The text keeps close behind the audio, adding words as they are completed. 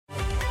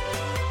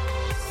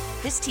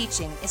This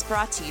teaching is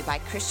brought to you by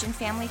Christian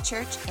Family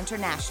Church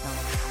International.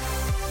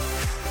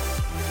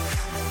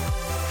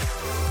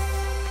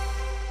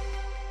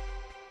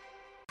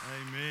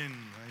 Amen.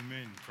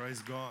 Amen.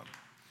 Praise God.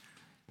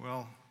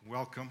 Well,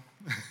 welcome.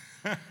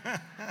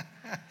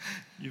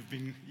 You've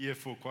been here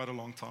for quite a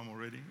long time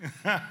already.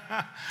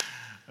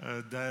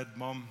 Dad,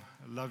 Mom,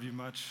 I love you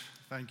much.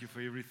 Thank you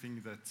for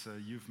everything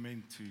that you've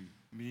meant to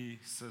me,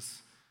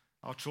 sis,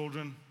 our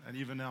children, and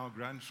even our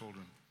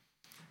grandchildren.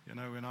 You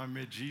know, when I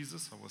met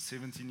Jesus, I was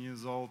 17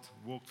 years old,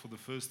 walked for the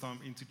first time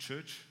into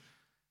church,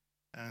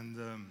 and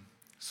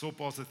saw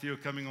Pastor Theo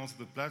coming onto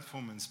the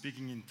platform and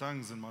speaking in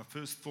tongues, and my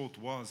first thought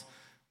was,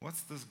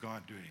 what's this guy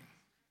doing?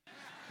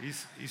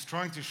 He's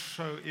trying to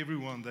show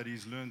everyone that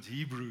he's learned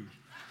Hebrew,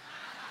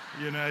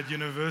 at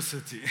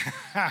university.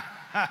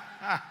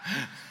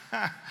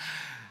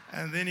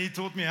 And then he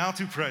taught me how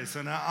to pray,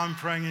 so now I'm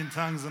praying in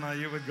tongues, and I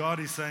hear what God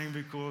is saying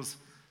because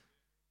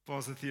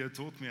Pastor Theo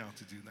taught me how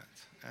to do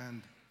that.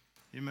 And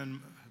him and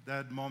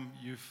Dad, Mom,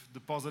 you've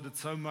deposited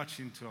so much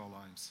into our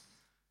lives.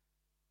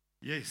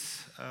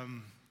 Yes,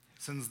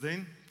 since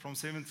then, from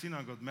 17,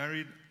 I got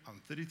married.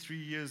 I'm 33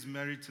 years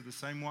married to the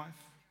same wife.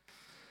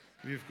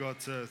 We've got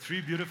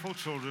 3 beautiful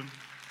children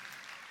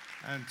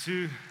and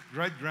 2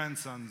 great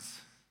grandsons.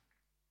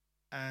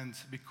 And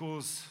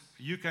because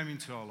you came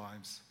into our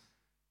lives,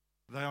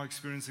 they are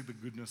experiencing the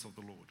goodness of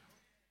the Lord.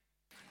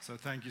 So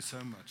thank you so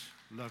much.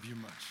 Love you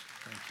much.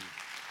 Thank you.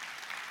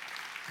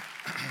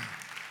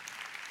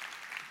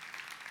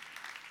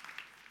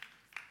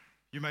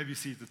 You may be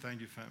seated. Thank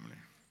you, family.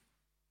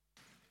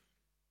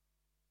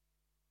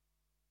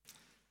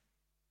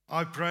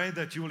 I pray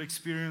that you will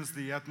experience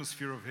the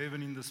atmosphere of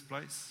heaven in this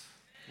place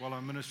while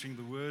I'm ministering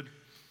the word.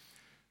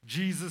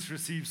 Jesus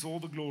receives all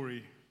the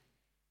glory,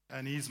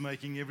 and he's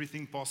making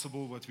everything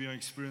possible what we are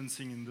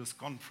experiencing in this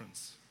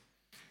conference.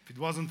 If it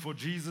wasn't for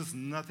Jesus,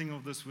 nothing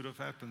of this would have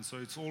happened. So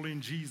it's all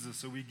in Jesus.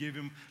 So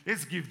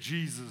let's give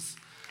Jesus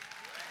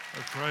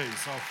a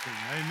praise offering.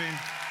 Amen.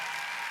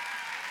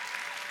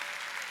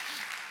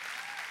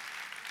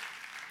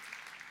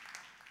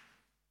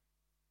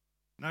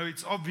 Now,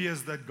 it's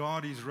obvious that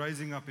God is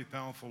raising up a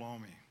powerful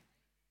army.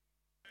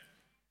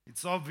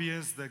 It's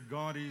obvious that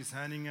God is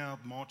handing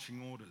out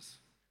marching orders.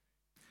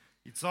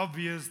 It's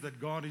obvious that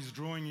God is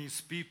drawing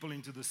his people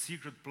into the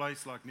secret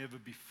place like never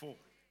before.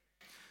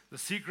 The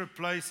secret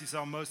place is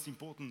our most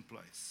important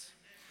place.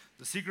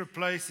 The secret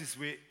place is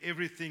where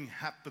everything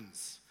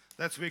happens.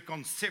 That's where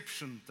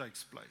conception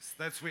takes place.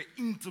 That's where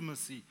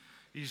intimacy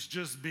is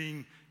just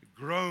being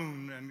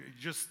grown and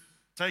just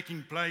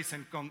taking place,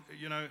 and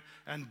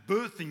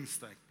birthings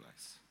take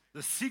place.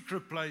 The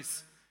secret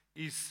place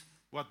is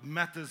what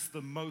matters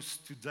the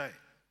most today.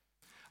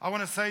 I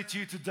want to say to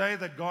you today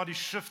that God is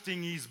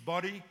shifting his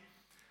body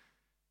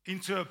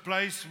into a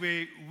place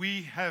where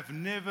we have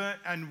never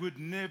and would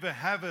never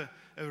have a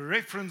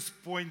reference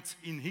point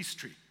in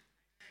history.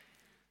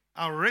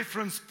 Our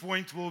reference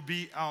point will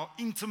be our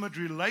intimate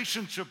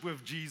relationship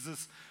with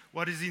Jesus,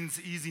 what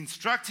he's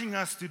instructing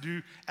us to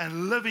do,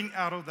 and living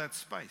out of that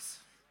space.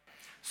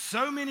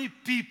 So many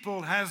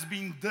people has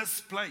been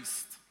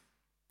displaced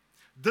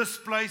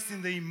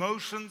in their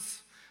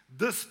emotions,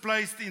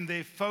 displaced in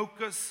their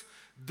focus,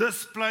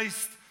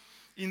 displaced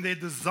in their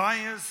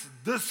desires,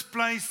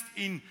 displaced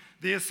in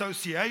their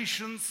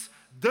associations,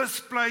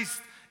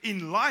 displaced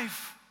in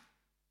life,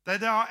 that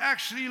they are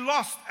actually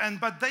lost,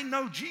 but they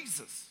know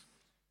Jesus.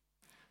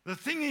 The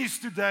thing is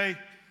today,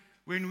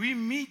 when we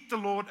meet the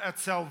Lord at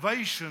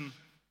salvation,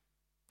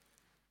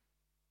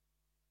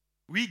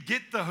 we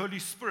get the Holy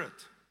Spirit.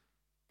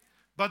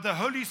 But the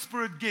Holy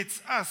Spirit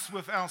gets us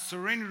with our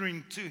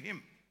surrendering to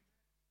him.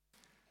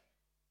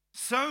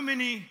 So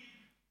many,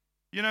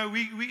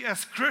 we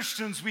as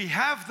Christians, we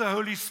have the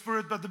Holy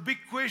Spirit, but the big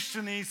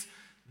question is,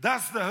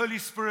 does the Holy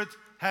Spirit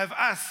have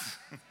us?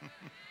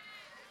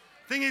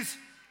 Thing is,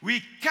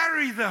 we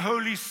carry the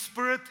Holy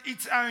Spirit.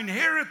 It's our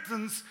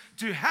inheritance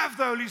to have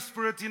the Holy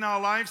Spirit in our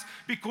lives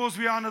because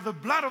we are under the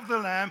blood of the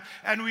Lamb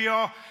and we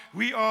are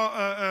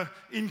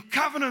in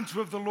covenant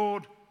with the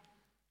Lord.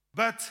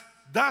 But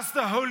does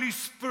the Holy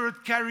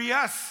Spirit carry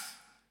us?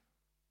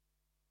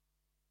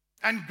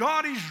 And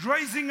God is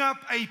raising up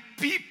a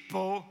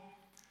people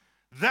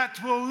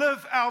that will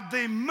live out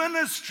their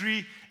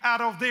ministry out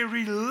of their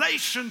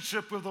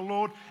relationship with the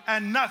Lord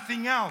and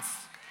nothing else.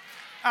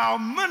 Our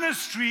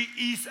ministry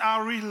is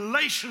our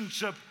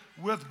relationship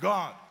with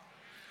God.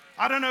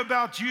 I don't know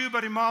about you,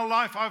 but in my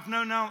life, I've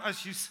known now,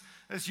 as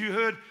you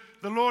heard,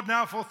 the Lord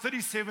now for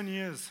 37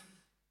 years.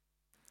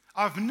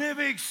 I've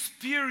never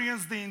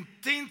experienced the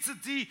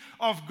intensity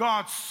of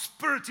God's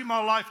Spirit in my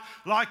life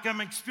like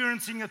I'm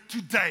experiencing it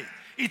today.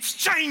 It's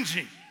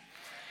changing.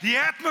 The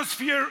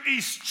atmosphere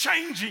is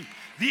changing.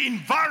 The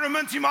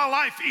environment in my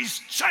life is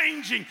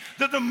changing.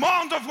 The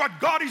demand of what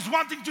God is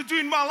wanting to do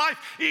in my life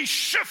is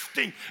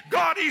shifting.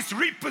 God is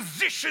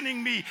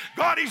repositioning me.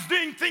 God is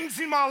doing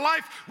things in my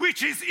life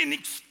which is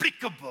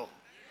inexplicable.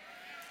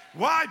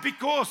 Why?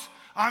 Because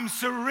I'm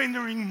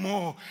surrendering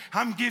more.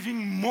 I'm giving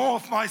more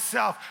of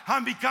myself.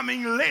 I'm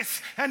becoming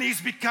less and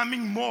he's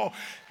becoming more.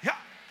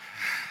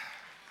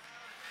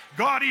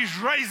 God is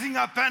raising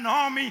up an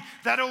army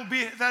that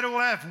will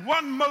have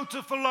one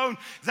motive alone,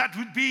 that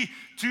would be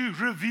to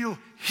reveal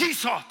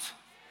His heart.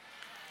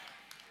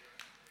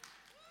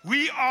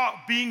 We are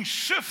being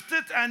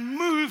shifted and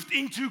moved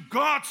into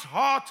God's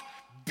heart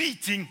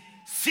beating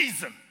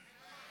season.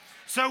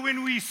 So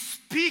when we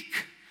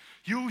speak,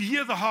 you'll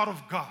hear the heart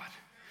of God.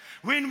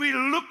 When we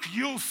look,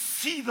 you'll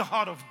see the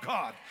heart of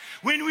God.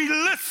 When we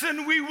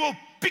listen, we will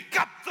pick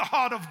up the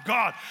heart of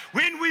God.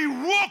 When we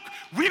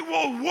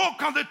will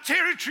walk on the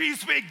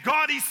territories where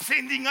God is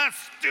sending us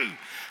to.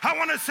 I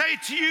want to say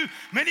to you,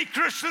 many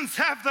Christians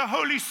have the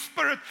Holy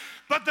Spirit,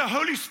 but the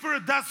Holy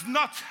Spirit does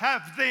not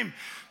have them.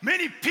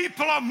 Many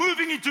people are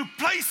moving into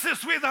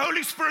places where the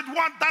Holy Spirit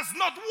does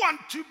not want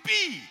to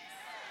be.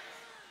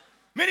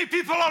 Many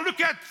people are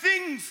looking at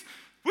things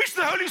which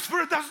the Holy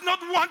Spirit does not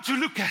want to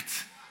look at.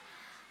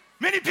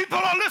 Many people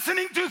are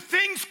listening to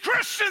things,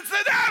 Christians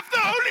that have the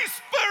Holy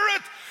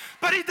Spirit,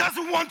 but He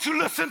doesn't want to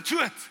listen to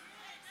it.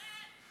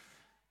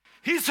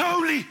 He's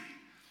holy.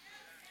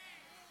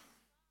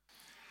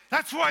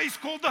 That's why He's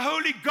called the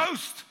Holy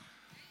Ghost.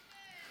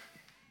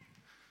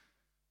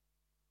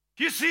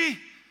 You see,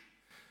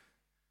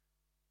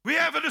 we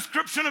have a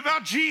description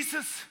about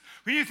Jesus.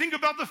 When you think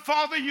about the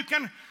Father, you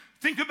can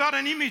think about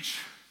an image.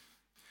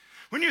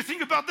 When you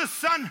think about the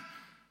Son,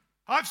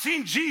 I've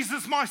seen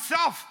Jesus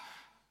myself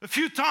a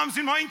few times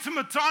in my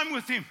intimate time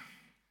with Him.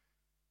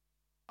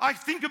 I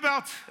think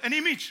about an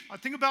image. I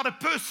think about a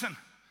person.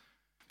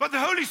 But the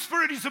Holy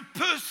Spirit is a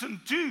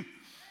person too.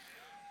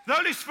 The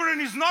Holy Spirit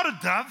is not a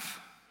dove.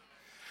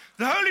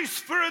 The Holy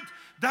Spirit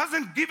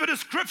doesn't give a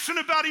description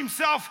about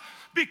Himself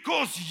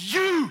because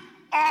you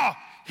are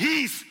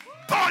His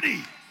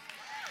body.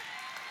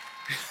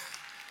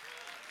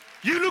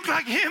 You look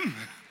like Him,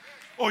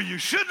 or you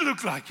should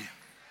look like Him.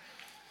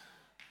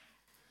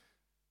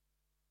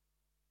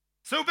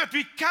 So, but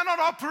we cannot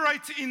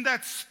operate in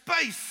that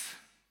space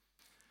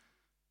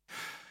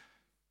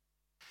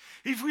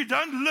if we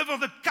don't live on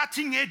the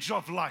cutting edge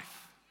of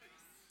life.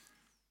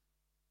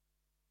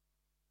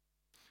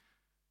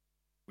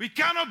 We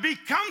cannot be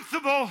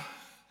comfortable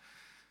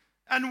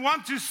and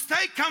want to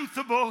stay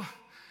comfortable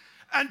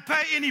and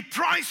pay any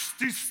price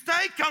to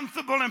stay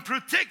comfortable and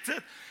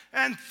protected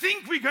and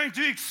think we're going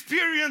to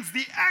experience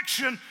the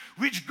action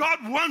which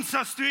God wants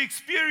us to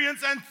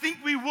experience and think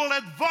we will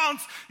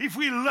advance if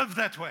we live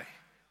that way.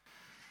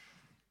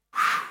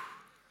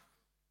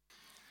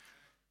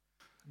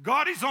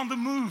 God is on the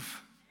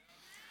move.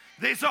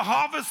 There's a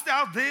harvest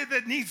out there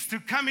that needs to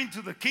come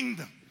into the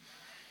kingdom.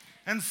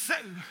 And so,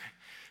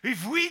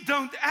 if we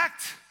don't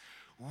act,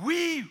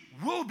 we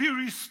will be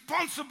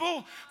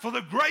responsible for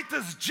the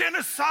greatest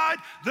genocide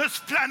this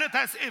planet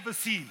has ever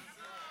seen.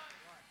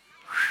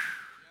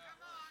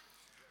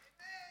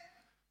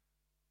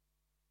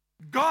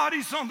 God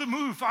is on the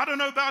move. I don't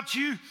know about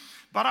you,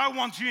 but I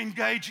want to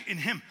engage in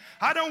Him.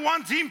 I don't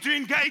want Him to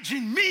engage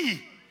in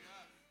me.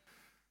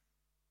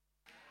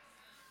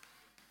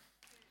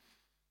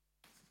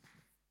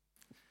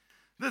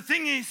 The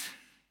thing is,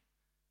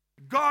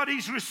 God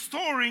is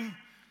restoring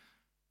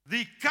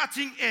the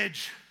cutting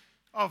edge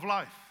of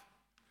life.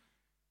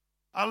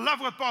 I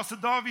love what Pastor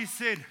Davi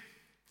said.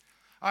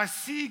 I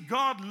see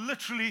God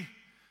literally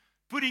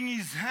putting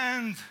His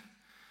hand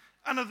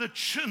under the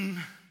chin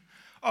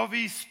of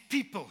His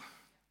people.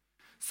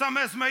 Some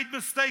has made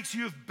mistakes.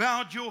 You have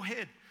bowed your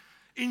head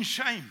in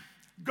shame.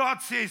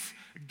 God says,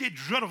 get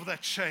rid of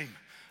that shame.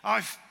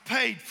 I've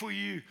paid for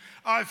you.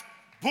 I've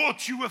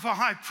bought you with a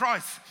high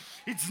price.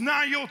 It's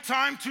now your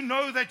time to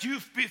know that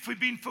you've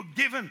been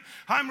forgiven.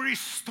 I'm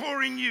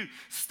restoring you.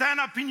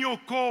 Stand up in your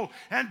call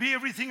and be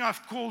everything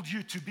I've called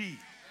you to be.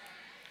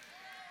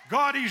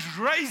 God is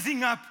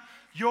raising up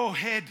your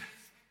head.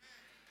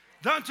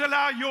 Don't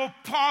allow your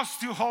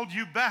past to hold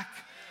you back.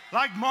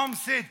 Like Mom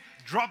said,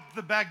 drop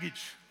the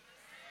baggage.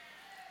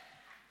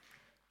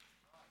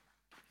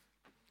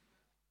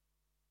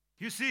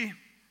 You see,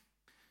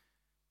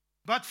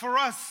 but for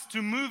us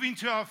to move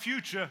into our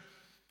future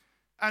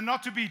and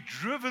not to be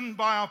driven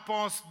by our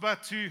past,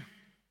 but to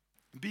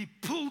be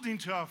pulled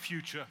into our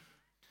future,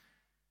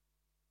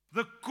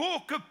 the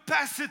core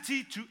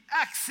capacity to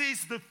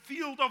access the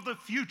field of the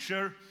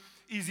future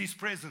is His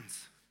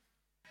presence.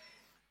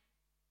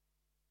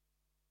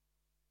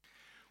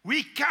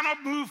 We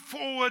cannot move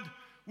forward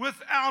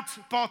without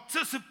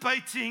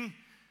participating,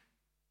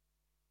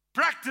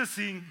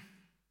 practicing.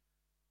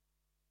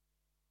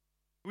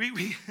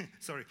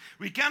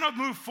 We cannot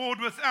move forward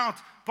without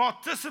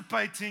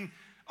participating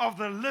of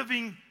the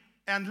living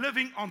and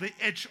living on the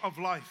edge of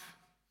life.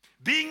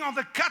 Being on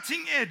the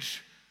cutting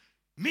edge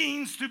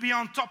means to be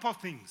on top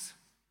of things.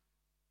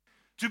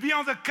 To be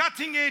on the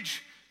cutting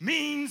edge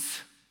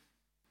means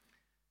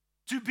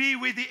to be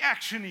where the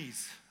action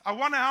is. I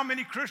wonder how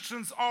many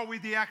Christians are where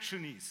the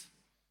action is.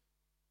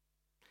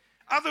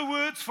 Other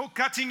words for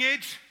cutting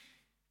edge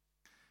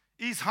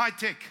is high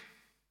tech.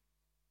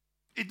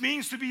 It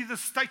means to be the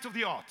state of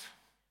the art.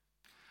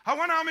 I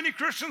wonder how many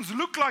Christians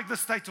look like the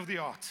state of the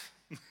art.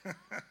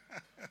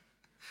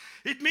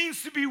 It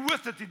means to be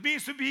with it. It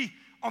means to be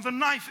on the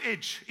knife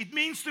edge. It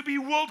means to be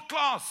world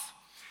class.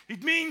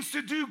 It means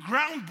to do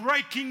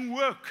groundbreaking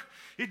work.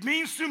 It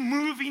means to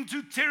move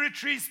into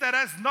territories that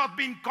has not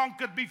been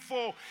conquered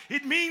before.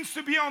 It means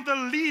to be on the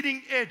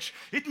leading edge.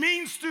 It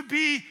means to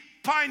be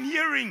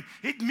pioneering.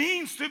 It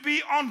means to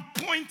be on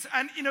point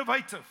and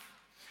innovative.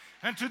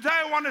 And today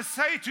I want to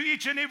say to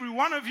each and every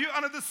one of you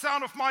under the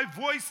sound of my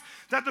voice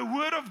that the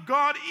Word of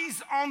God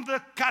is on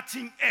the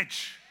cutting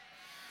edge.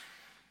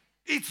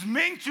 It's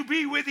meant to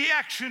be where the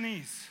action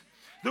is.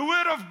 The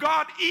Word of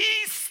God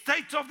is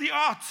state of the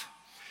art.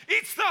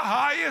 It's the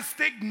highest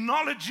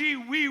technology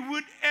we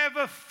would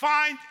ever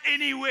find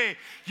anywhere.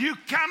 You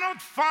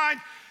cannot find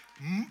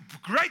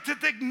greater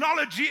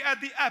technology at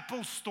the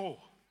Apple Store.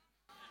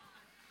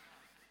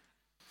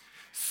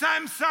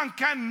 Samsung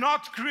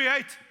cannot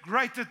create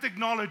greater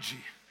technology.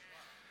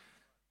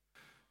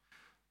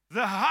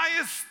 The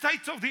highest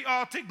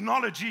state-of-the-art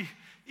technology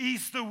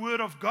is the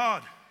Word of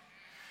God.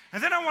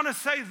 And then I want to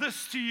say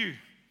this to you.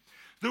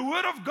 The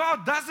Word of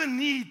God doesn't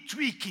need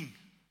tweaking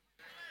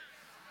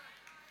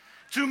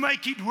to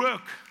make it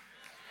work.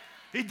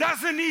 It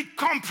doesn't need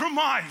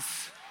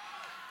compromise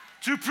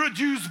to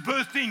produce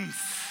birthings.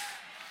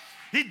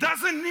 It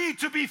doesn't need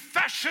to be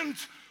fashioned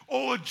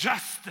or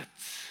adjusted.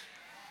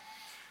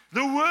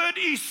 The Word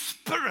is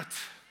spirit.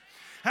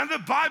 And the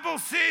Bible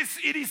says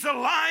it is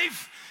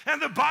alive.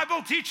 And the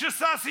Bible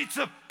teaches us it's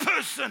a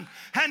person.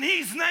 And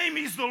His name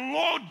is the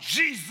Lord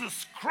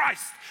Jesus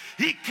Christ.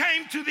 He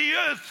came to the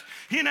earth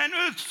in an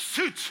earth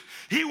suit.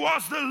 He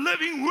was the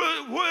living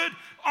Word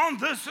on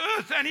this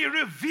earth. And He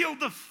revealed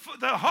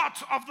the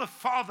heart of the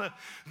Father.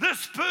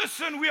 This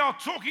person we are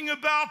talking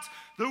about,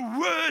 the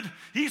Word,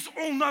 He's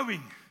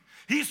all-knowing.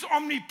 He's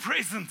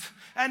omnipresent.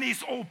 And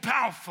He's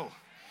all-powerful.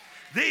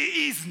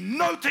 There is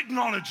no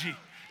technology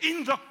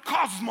in the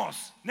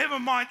cosmos, never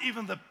mind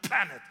even the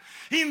planet,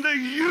 in the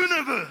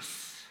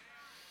universe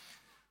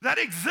that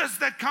exists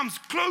that comes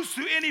close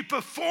to any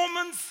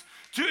performance,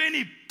 to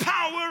any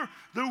power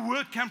the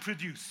Word can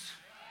produce.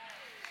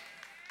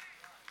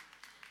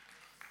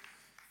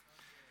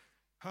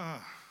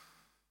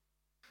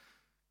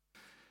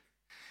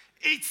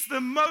 It's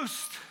the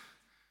most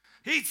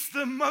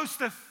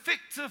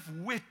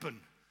effective weapon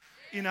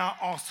in our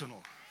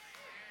arsenal.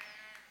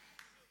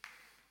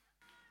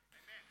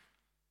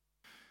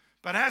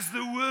 But has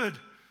the Word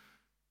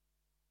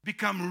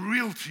become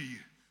real to you?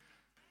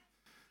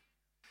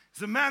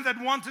 There's a man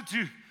that wanted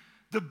to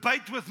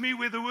debate with me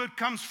where the Word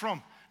comes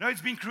from. Now,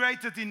 it's been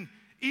created in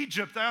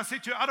Egypt. I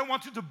said to you, I don't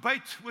want to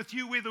debate with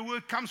you where the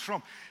Word comes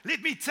from.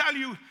 Let me tell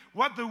you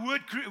what the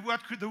Word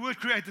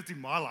created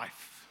in my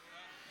life.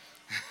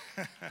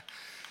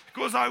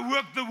 Because I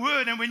work the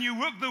Word, and when you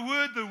work the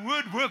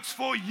Word works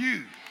for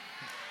you.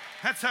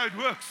 That's how it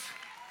works.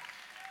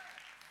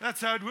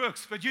 That's how it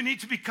works. But you need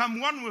to become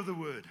one with the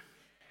Word.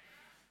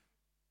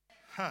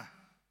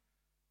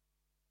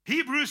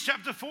 Hebrews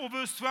chapter 4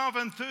 verse 12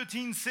 and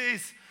 13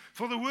 says,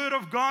 for the Word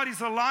of God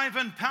is alive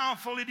and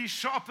powerful. It is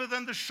sharper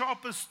than the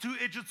sharpest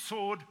two-edged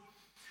sword,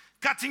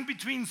 cutting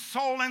between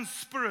soul and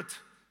spirit,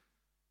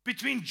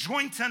 between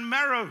joint and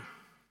marrow.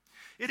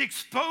 It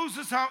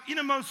exposes our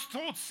innermost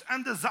thoughts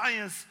and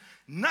desires.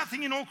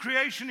 Nothing in all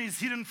creation is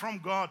hidden from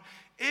God.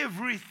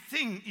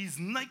 Everything is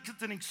naked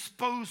and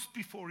exposed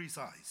before His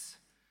eyes.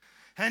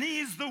 And He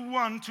is the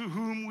one to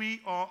whom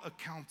we are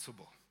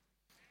accountable.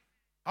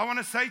 I want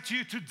to say to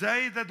you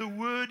today that the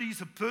Word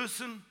is a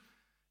person,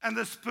 and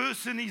this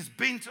person is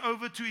bent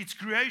over to its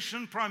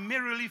creation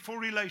primarily for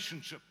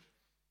relationship,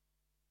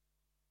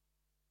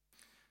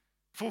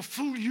 for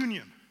full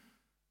union,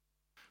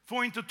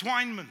 for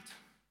intertwinement,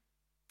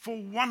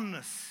 for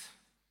oneness.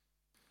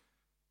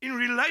 In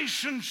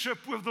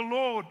relationship with the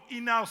Lord,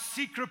 in our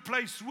secret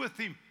place with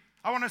Him.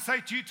 I want to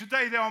say to you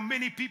today, there are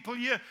many people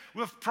here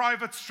with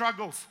private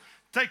struggles.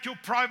 Take your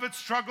private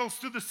struggles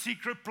to the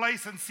secret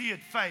place and see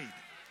it fade.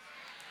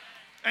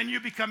 And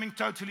you're becoming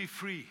totally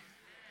free.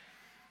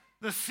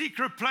 The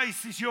secret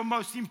place is your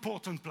most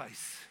important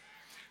place.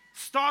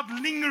 Start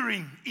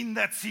lingering in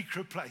that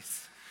secret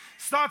place.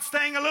 Start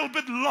staying a little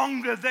bit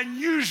longer than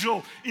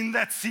usual in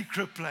that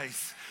secret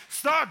place.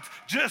 Start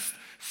just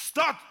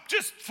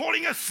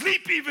falling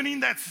asleep even in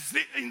that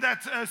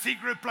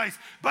secret place.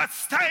 But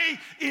stay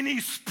in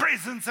His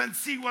presence and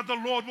see what the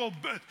Lord will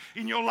birth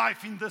in your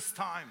life in this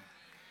time.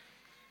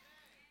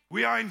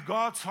 We are in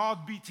God's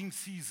heart-beating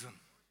season.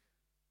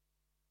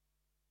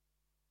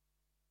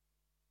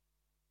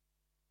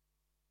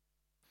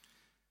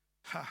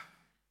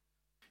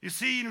 You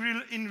see,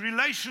 in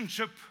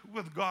relationship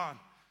with God,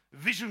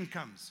 vision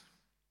comes.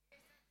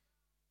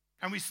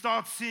 And we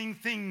start seeing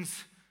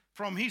things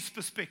from His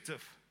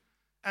perspective.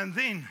 And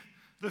then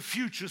the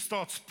future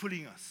starts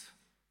pulling us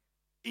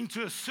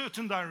into a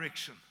certain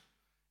direction,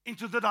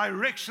 into the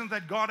direction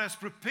that God has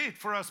prepared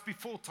for us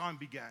before time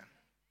began.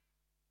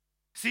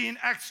 See, in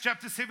Acts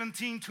chapter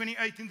 17,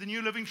 28 in the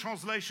New Living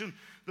Translation,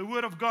 the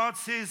Word of God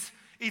says,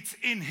 it's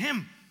in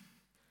Him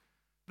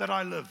that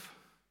I live.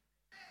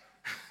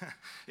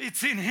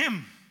 It's in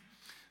Him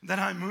that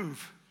I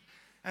move.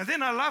 And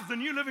then I love the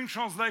New Living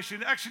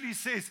Translation. It actually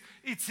says,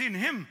 it's in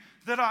him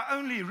that I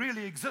only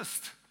really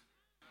exist.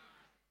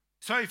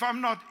 So if I'm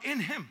not in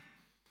him,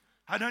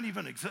 I don't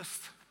even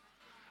exist.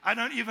 I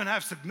don't even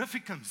have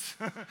significance.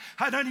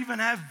 I don't even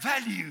have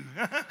value.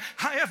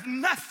 I have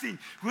nothing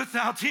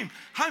without him.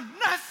 I'm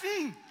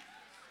nothing.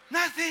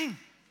 Nothing.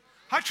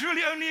 I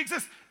truly only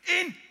exist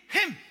in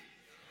him.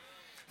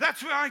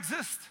 That's where I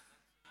exist.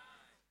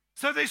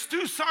 So there's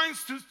two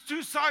sides to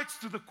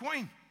the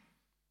coin.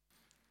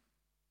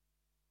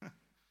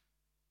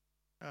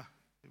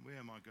 Where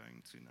am I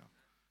going to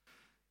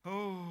now?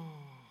 Oh.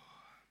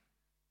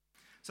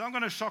 So I'm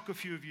going to shock a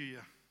few of you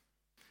here.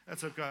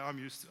 That's okay. I'm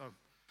used to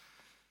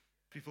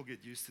people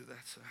get used to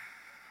that. So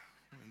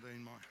when they're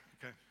in my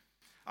okay.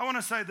 I want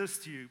to say this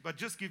to you, but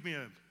just give me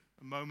a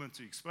moment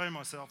to explain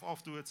myself.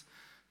 Afterwards,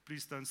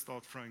 please don't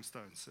start throwing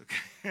stones.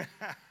 Okay.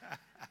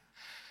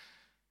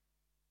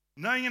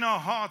 Knowing in our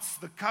hearts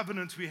the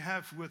covenant we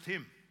have with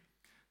him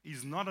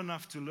is not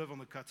enough to live on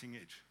the cutting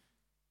edge.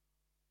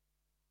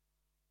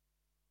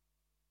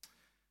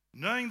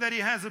 Knowing that he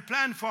has a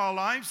plan for our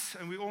lives,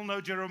 and we all know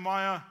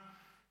Jeremiah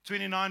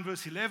 29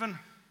 verse 11,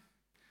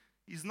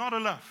 is not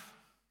enough.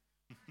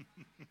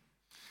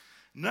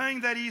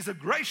 Knowing that he is a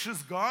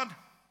gracious God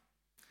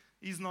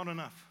is not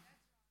enough.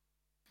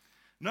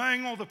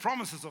 Knowing all the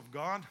promises of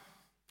God,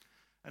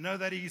 and know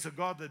that he is a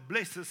God that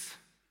blesses,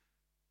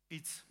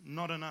 it's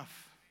not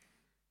enough.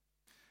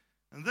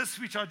 And this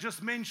which I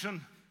just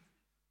mentioned,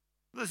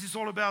 this is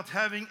all about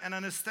having an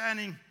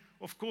understanding,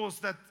 of course,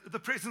 that the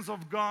presence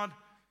of God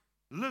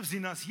lives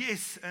in us,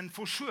 yes, and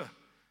for sure.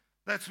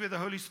 That's where the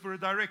Holy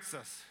Spirit directs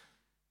us.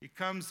 He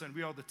comes and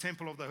we are the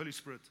temple of the Holy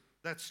Spirit.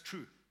 That's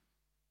true.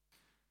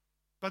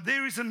 But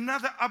there is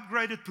another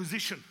upgraded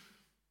position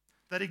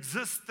that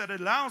exists that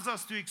allows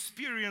us to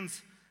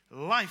experience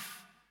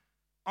life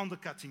on the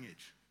cutting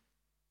edge.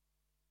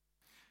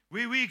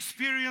 Where we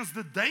experience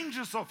the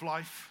dangers of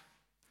life,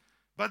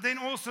 but then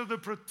also the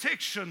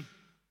protection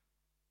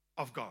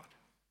of God.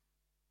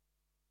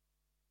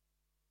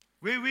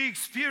 Where we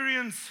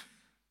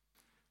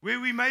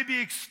may be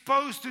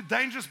exposed to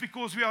dangers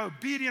because we are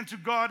obedient to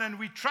God and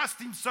we trust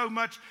him so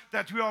much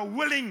that we are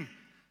willing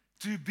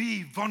to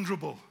be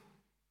vulnerable.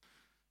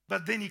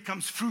 But then he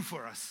comes through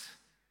for us.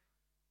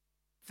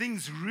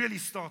 Things really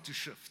start to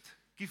shift.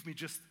 Give me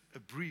just a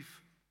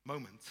brief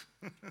moment.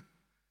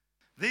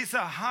 There's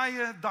a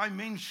higher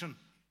dimension,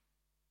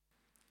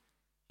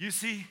 you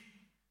see,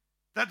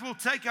 that will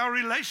take our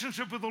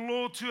relationship with the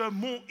Lord to a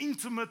more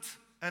intimate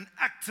and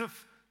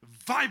active,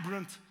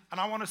 vibrant,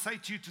 and I want to say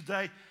to you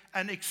today,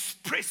 an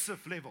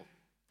expressive level.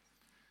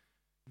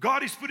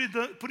 God is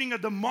putting a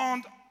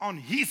demand on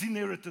his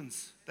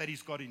inheritance that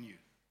he's got in you.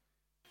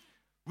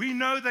 We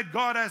know that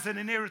God has an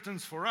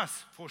inheritance for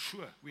us, for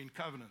sure. We're in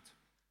covenant.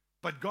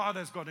 But God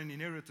has got an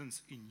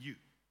inheritance in you.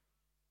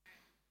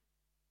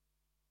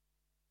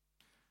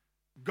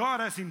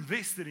 God has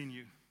invested in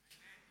you.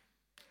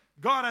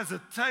 God has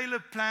a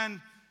tailored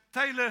plan,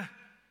 tailored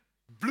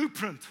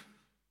blueprint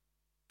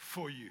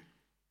for you.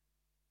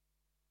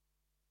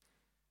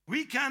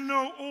 We can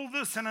know all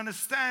this and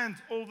understand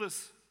all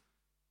this.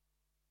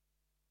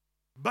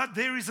 But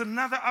there is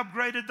another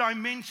upgraded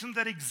dimension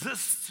that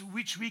exists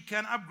which we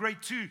can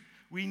upgrade to.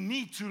 We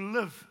need to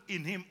live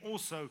in him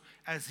also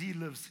as he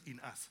lives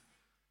in us.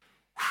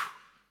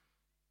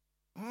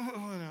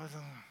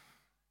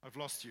 I've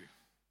lost you.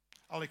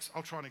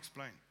 I'll try and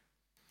explain.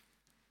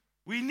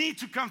 We need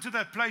to come to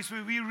that place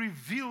where we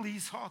reveal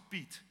his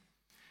heartbeat.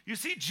 You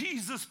see,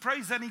 Jesus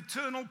prays an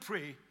eternal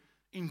prayer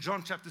in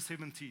John chapter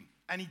 17.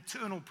 An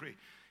eternal prayer.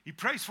 He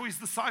prays for his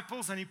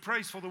disciples and he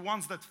prays for the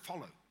ones that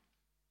follow.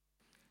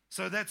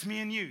 So that's me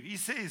and you. He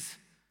says,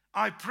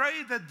 I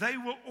pray that they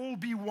will all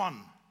be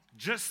one,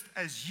 just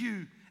as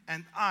you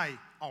and I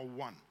are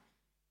one.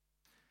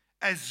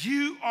 As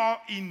you are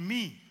in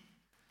me,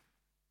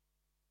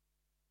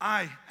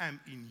 I am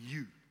in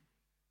you.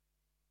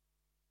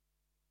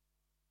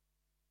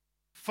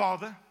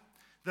 Father,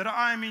 that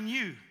I am in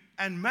you,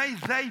 and may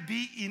they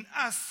be in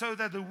us so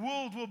that the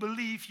world will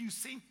believe you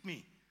sent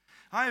me.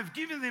 I have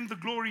given them the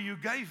glory you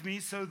gave me,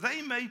 so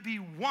they may be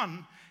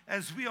one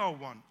as we are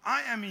one.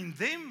 I am in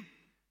them,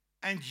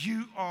 and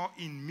you are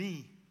in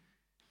me.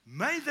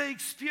 May they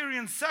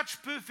experience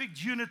such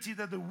perfect unity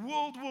that the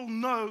world will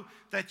know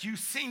that you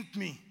sent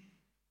me.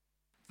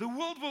 The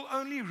world will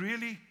only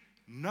really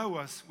know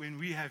us when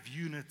we have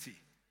unity.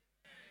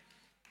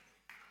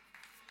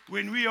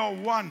 When we are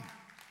one.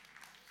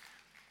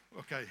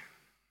 Okay,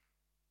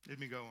 let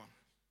me go on.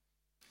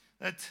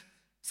 That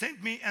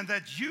sent me and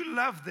that you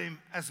love them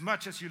as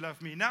much as you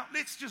love me. Now,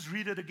 let's just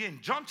read it again.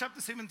 John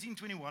chapter 17,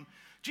 21.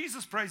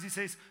 Jesus prays, he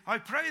says, I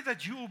pray that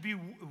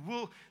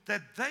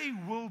that they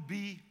will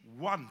be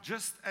one,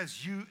 just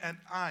as you and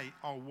I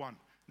are one.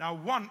 Now,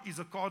 one is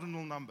a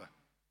cardinal number.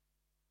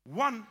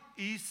 One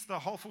is the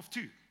half of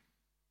two.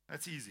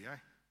 That's easy, eh?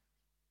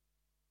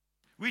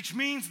 Which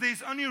means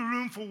there's only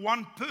room for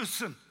one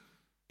person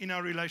in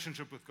our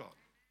relationship with God.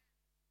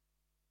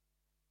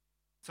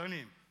 It's only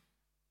him.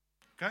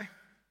 Okay?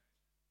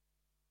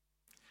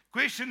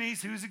 Question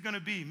is, who's it going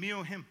to be, me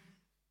or him?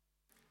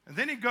 And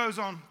then he goes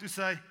on to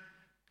say,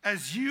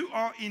 as you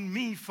are in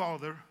me,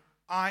 Father,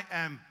 I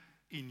am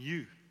in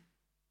you.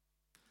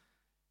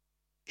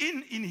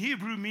 In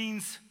Hebrew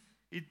means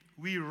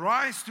we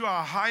rise to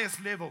our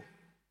highest level,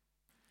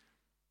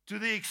 to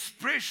the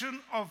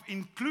expression of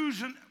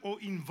inclusion or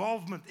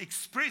involvement,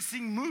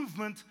 expressing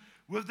movement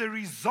with the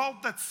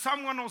result that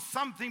someone or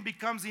something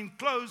becomes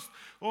enclosed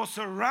or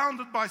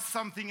surrounded by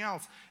something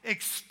else,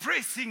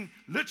 expressing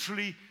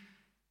literally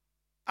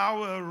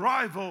our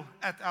arrival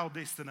at our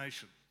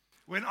destination.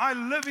 When I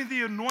live in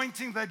the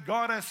anointing that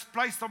God has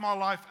placed on my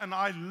life and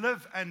I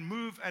live and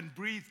move and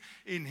breathe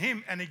in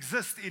Him and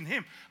exist in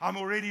Him, I'm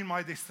already in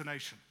my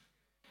destination.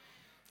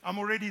 I'm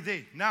already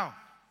there. Now,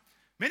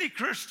 many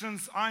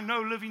Christians I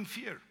know live in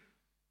fear,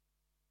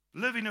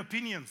 live in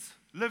opinions,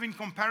 live in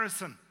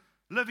comparison,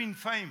 live in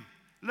fame,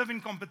 live in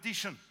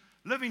competition,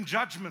 live in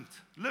judgment,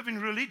 live in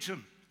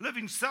religion, live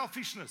in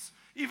selfishness,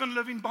 even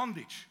live in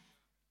bondage.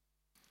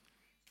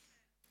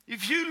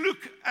 If you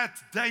look at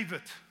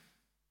David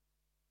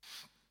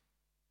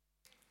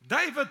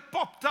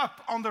popped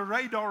up on the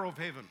radar of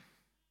heaven.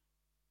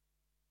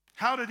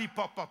 How did he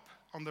pop up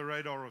on the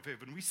radar of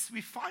heaven?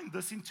 We find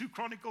this in 2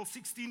 Chronicles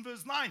 16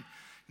 verse 9.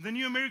 In the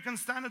New American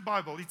Standard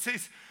Bible, it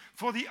says,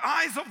 for the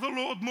eyes of the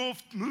Lord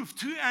move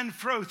to and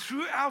fro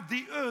throughout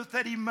the earth,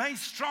 that He may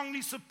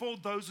strongly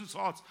support those whose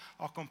hearts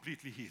are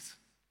completely His.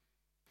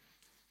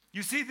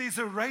 You see, there's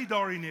a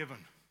radar in heaven.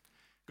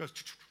 It goes,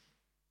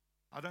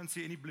 I don't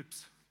see any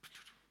blips.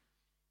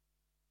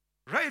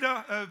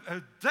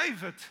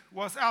 David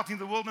was out in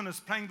the wilderness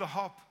playing the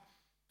harp.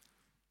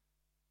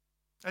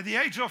 At the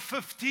age of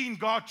 15,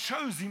 God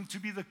chose him to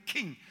be the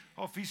king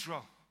of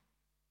Israel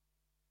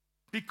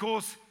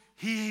because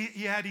he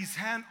had his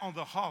hand on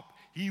the harp.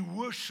 He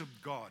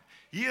worshiped God.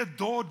 He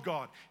adored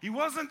God. He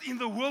wasn't in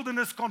the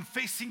wilderness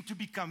confessing to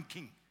become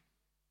king.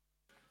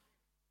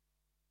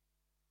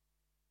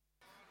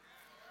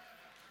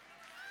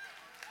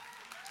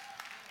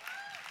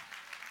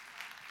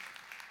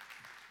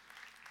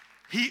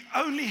 He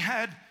only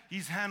had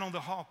his hand on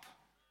the harp.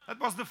 That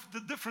was the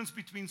difference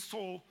between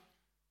Saul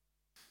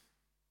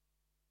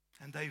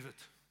and David.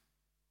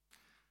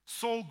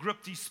 Saul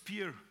gripped his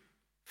spear,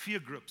 fear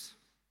grips.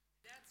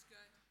 That's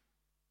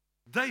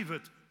good.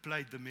 David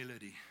played the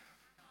melody,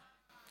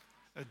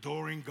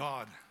 adoring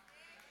God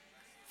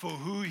for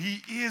who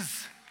He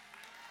is,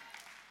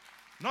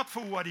 not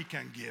for what He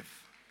can give.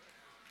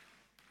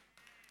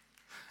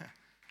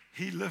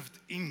 He lived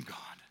in God.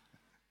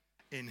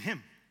 In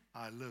Him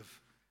I live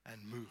and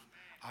move.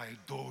 I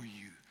adore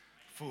you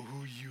for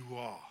who you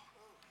are.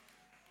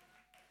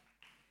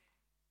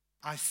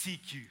 I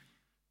seek you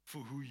for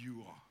who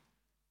you are.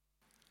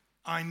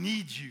 I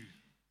need you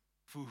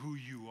for who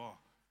you are,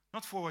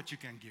 not for what you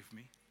can give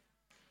me.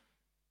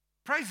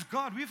 Praise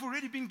God, we've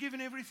already been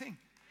given everything.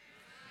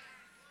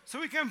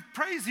 So we can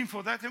praise Him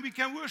for that and we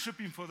can worship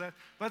Him for that.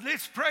 But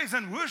let's praise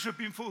and worship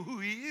Him for who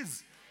He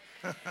is.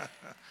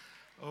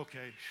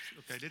 Okay,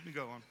 let me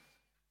go on.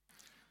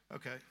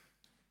 Okay.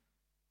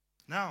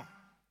 Now,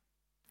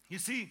 you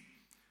see,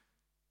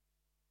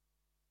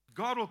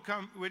 God will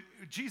come, when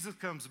Jesus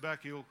comes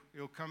back, He'll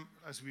come,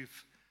 as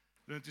we've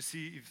learned to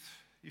see,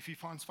 if He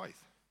finds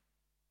faith.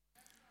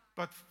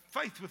 But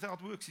faith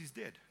without works is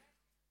dead.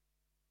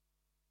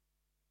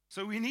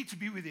 So we need to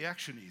be where the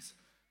action is.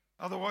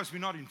 Otherwise, we're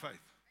not in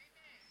faith.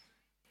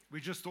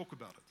 We just talk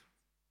about it.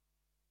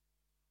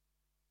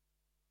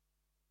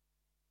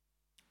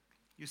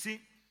 You see,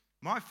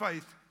 my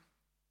faith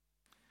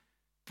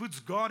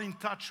puts God in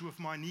touch with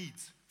my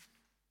needs.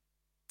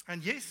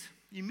 And yes,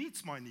 He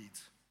meets my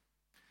needs.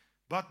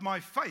 But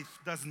my faith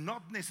does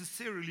not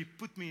necessarily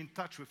put me in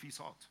touch with His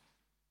heart.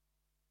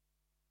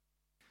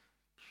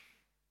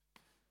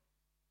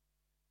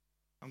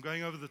 I'm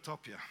going over the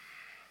top here.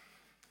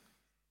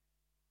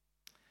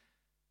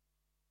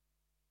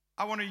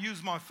 I want to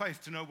use my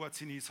faith to know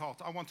what's in His heart.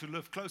 I want to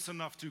live close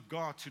enough to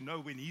God to know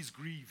when He's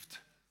grieved,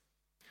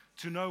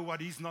 to know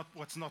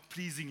what's not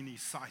pleasing in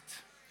His sight,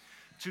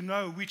 to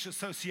know which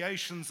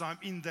associations I'm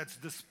in that's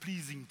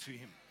displeasing to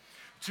Him,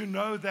 to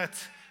know that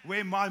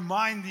where my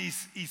mind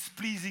is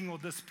pleasing or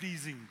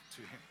displeasing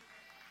to Him.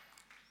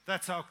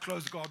 That's how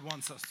close God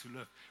wants us to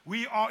live.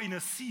 We are in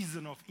a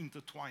season of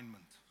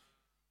intertwinement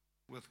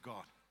with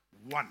God.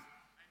 One.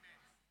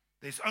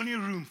 There's only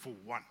room for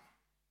one,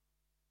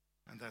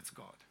 and that's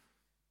God.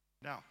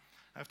 Now,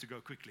 I have to go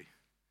quickly.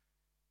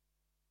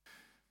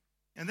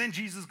 And then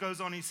Jesus goes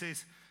on, He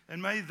says,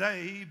 and may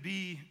they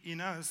be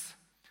in us,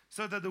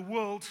 so that the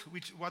world,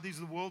 what is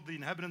the world? The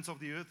inhabitants of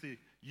the earth, the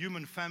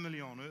human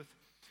family on earth,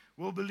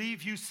 will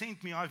believe you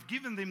sent me. I've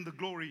given them the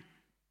glory,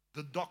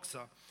 the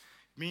doxa.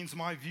 It means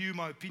my view,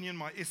 my opinion,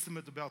 my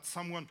estimate about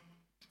someone.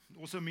 It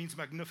also means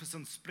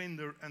magnificent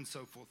splendor and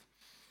so forth.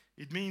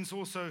 It means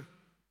also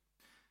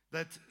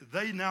that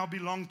they now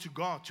belong to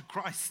God, to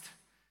Christ,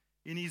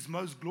 in His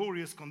most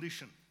glorious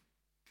condition.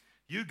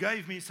 You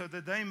gave me so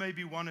that they may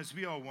be one as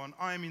we are one.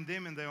 I am in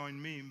them and they are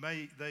in me.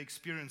 May they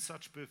experience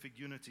such perfect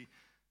unity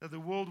that the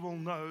world will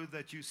know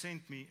that you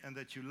sent me and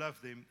that you love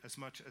them as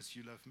much as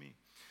you love me.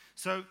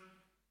 So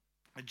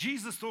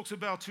Jesus talks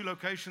about two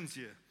locations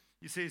here.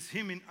 He says,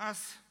 him in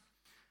us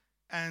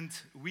and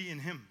we in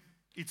him.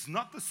 It's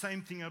not the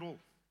same thing at all.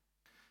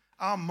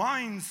 Our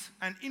minds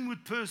and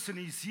inward person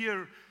is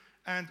here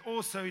and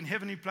also in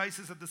heavenly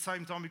places at the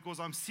same time, because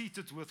I'm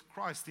seated with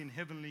Christ in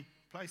heavenly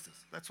places.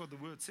 That's what the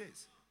word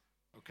says.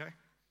 Okay?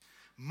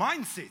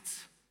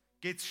 Mindsets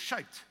get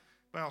shaped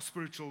by our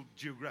spiritual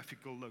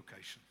geographical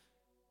location.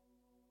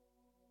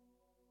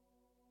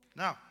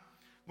 Now,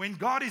 when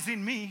God is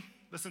in me,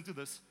 listen to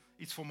this,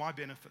 it's for my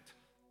benefit.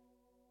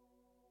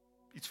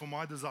 It's for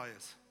my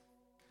desires.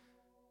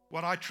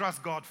 What I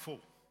trust God for.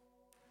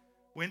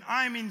 When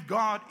I'm in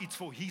God, it's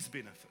for His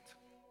benefit.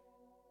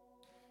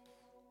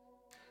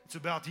 It's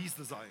about His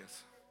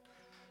desires.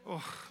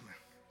 Oh,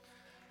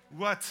 man.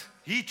 What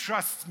He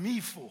trusts me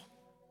for.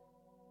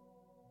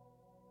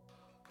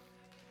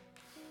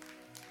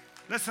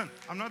 Listen,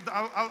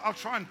 I'll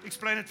try and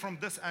explain it from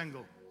this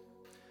angle.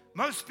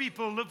 Most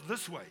people live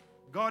this way.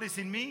 God is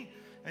in me,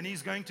 and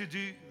He's going to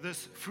do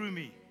this through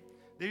me.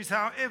 There is,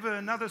 however,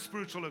 another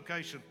spiritual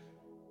location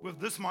with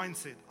this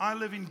mindset. I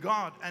live in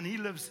God, and He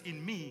lives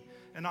in me,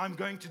 and I'm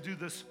going to do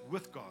this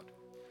with God.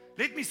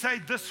 Let me say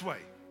it this way.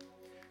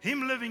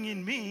 Him living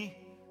in me,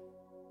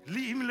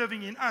 Him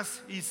living in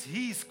us, is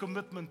His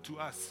commitment to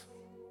us.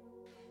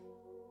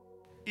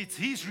 It's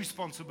His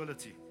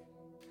responsibility.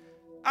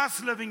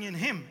 Us living in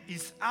Him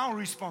is our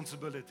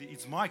responsibility.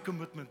 It's my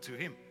commitment to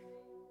Him.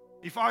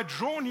 If I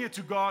draw near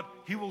to God,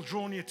 He will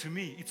draw near to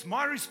me. It's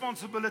my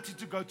responsibility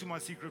to go to my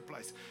secret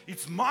place.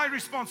 It's my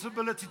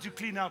responsibility to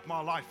clean out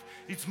my life.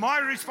 It's my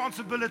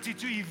responsibility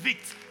to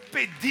evict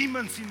pet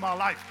demons in my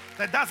life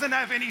that doesn't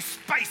have any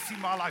space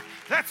in my life.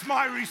 That's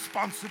my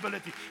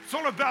responsibility. It's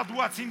all about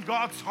what's in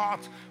God's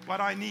heart,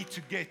 what I need to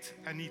get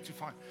and need to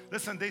find.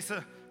 Listen,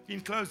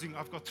 in closing,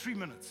 I've got 3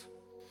 minutes.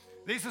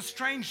 There's a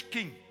strange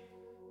king.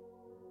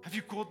 Have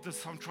you caught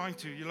this? I'm trying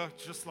to,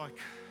 just like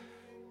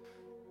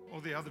all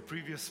the other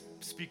previous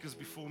speakers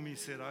before me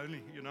said,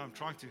 I'm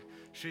trying to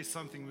share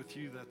something with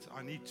you that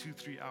I need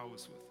 2-3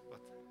 hours with, but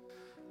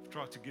I've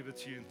tried to give it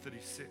to you in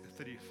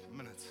 30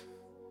 minutes.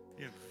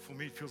 Yeah, for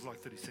me it feels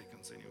like 30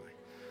 seconds anyway.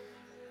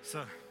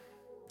 So,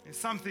 there's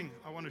something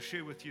I want to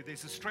share with you.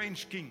 There's a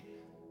strange king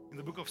in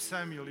the book of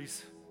Samuel.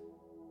 He's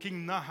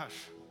King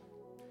Nahash,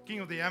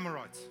 king of the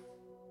Ammonites.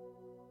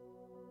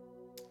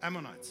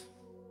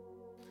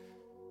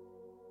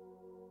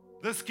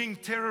 This king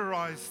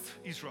terrorized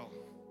Israel.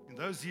 In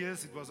those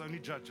years, it was only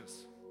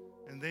judges.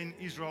 And then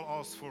Israel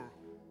asked for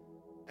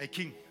a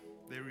king.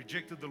 They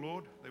rejected the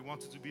Lord. They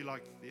wanted to be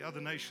like the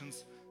other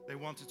nations. They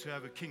wanted to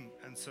have a king.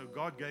 And so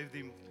God gave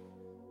them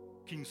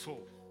King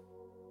Saul.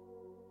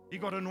 He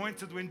got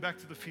anointed, went back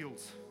to the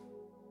fields.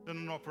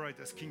 Didn't operate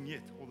as king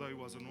yet, although he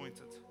was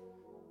anointed.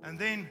 And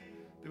then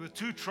there were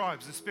 2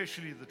 tribes,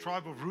 especially the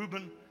tribe of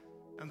Reuben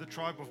and the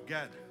tribe of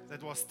Gad,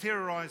 that was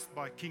terrorized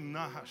by King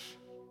Nahash.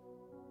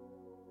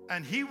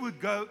 And he would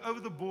go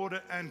over the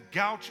border and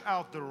gouge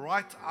out the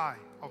right eye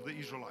of the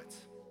Israelites,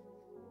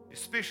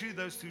 especially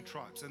those 2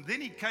 tribes. And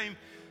then he came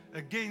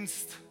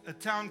against a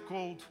town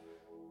called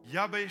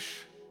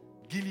Yabesh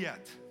Gilead.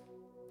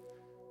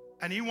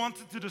 And he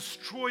wanted to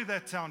destroy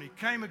that town. He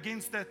came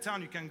against that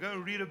town. You can go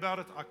and read about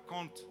it. I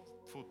can't,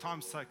 for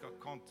time's sake,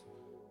 I can't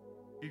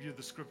give you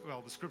the script.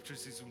 Well, the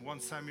scriptures is in 1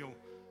 Samuel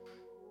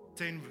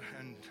 10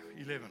 and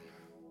 11.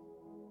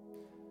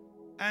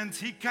 And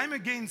he came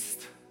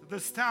against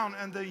this town,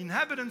 and the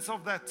inhabitants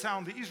of that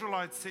town, the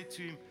Israelites, said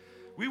to him,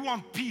 we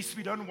want peace,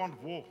 we don't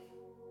want war.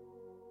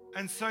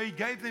 And so he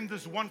gave them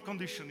this one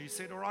condition. He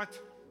said, all right,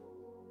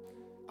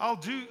 I'll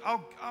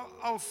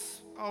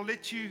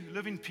let you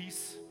live in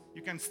peace.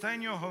 You can stay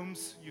in your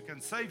homes, you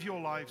can save your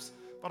lives,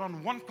 but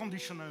on one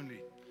condition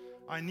only.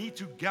 I need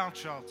to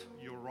gouge out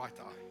your right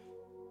eye.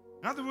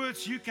 In other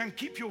words, you can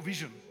keep your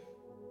vision.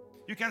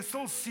 You can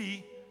still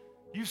see,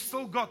 you've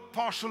still got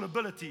partial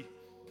ability,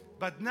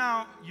 but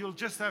now you'll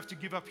just have to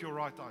give up your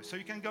right eye. So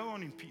you can go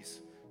on in peace.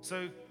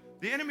 So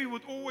the enemy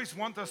would always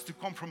want us to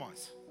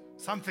compromise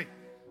something.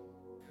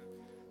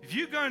 If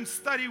you go and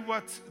study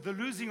what the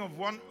losing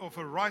of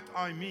a right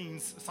eye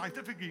means,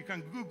 scientifically, you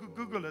can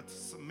Google it.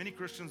 So many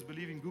Christians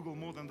believe in Google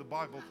more than the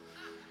Bible.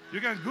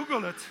 You can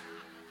Google it.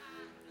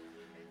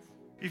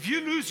 If you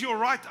lose your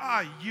right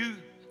eye, you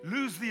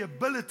lose the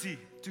ability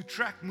to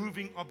track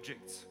moving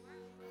objects.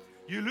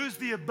 You lose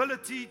the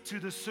ability to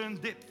discern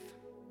depth.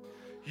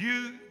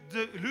 You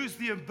lose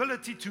the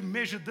ability to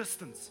measure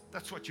distance.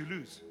 That's what you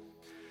lose.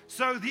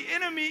 So the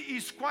enemy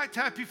is quite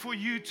happy for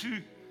you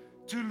to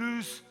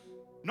lose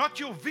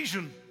not your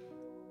vision,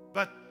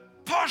 but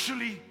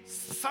partially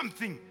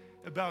something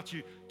about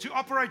you. To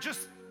operate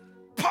just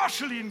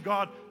partially in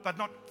God, but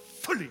not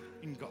fully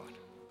in God.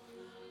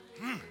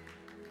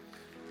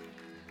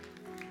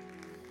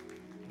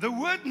 The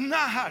word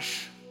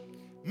Nahash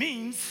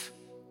means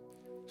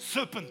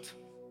serpent.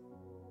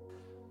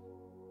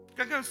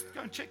 Go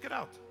and check it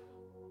out.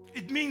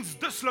 It means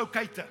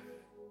dislocator.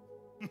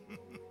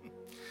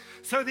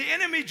 So the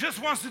enemy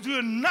just wants to do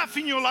enough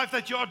in your life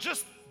that you are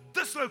just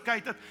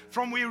dislocated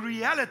from where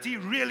reality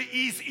really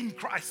is in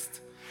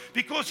Christ.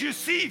 Because you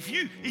see,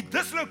 it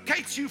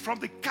dislocates you from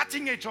the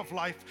cutting edge of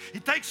life.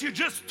 It takes you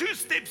just 2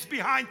 steps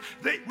behind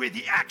where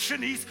the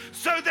action is,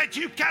 so that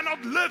you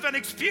cannot live and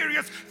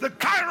experience the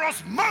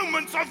Kairos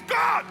moments of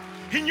God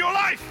in your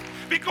life.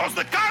 Because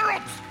the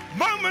Kairos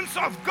moments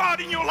of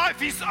God in your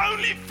life is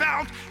only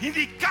found in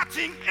the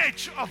cutting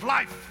edge of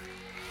life.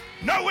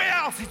 Nowhere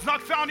else. It's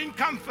not found in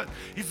comfort.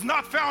 It's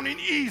not found in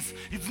ease.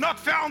 It's not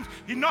found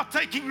in not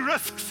taking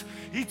risks.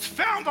 It's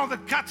found on the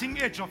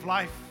cutting edge of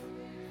life.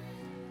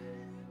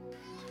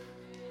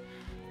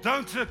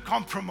 Don't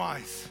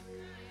compromise.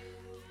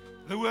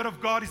 The Word of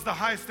God is the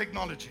highest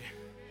technology.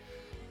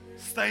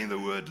 Stay in the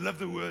Word, live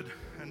the Word,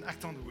 and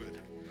act on the Word.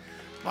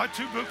 My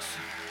 2 books.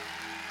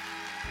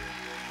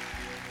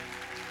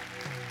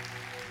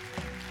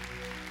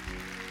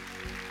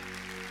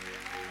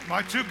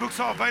 My 2 books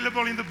are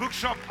available in the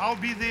bookshop. I'll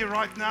be there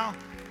right now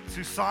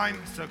to sign,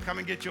 so come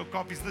and get your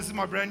copies. This is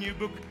my brand new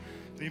book,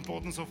 The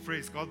Importance of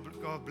Praise. God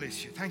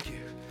bless you. Thank you.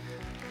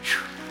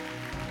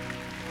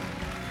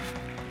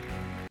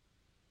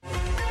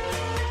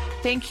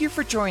 Thank you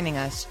for joining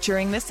us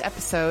during this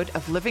episode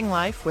of Living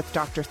Life with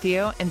Dr.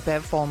 Theo and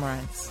Bev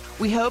Wolmarans.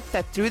 We hope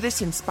that through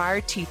this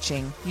inspired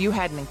teaching, you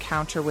had an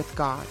encounter with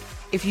God.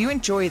 If you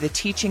enjoy the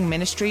teaching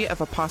ministry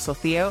of Apostle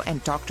Theo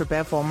and Dr.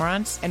 Bev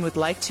Wolmarans and would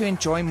like to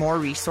enjoy more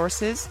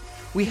resources,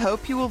 we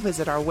hope you will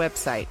visit our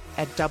website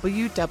at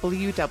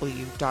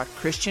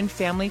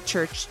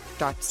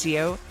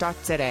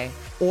www.christianfamilychurch.co.za,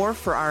 or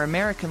for our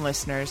American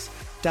listeners,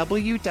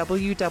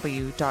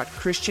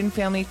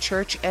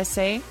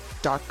 www.christianfamilychurchsa.com.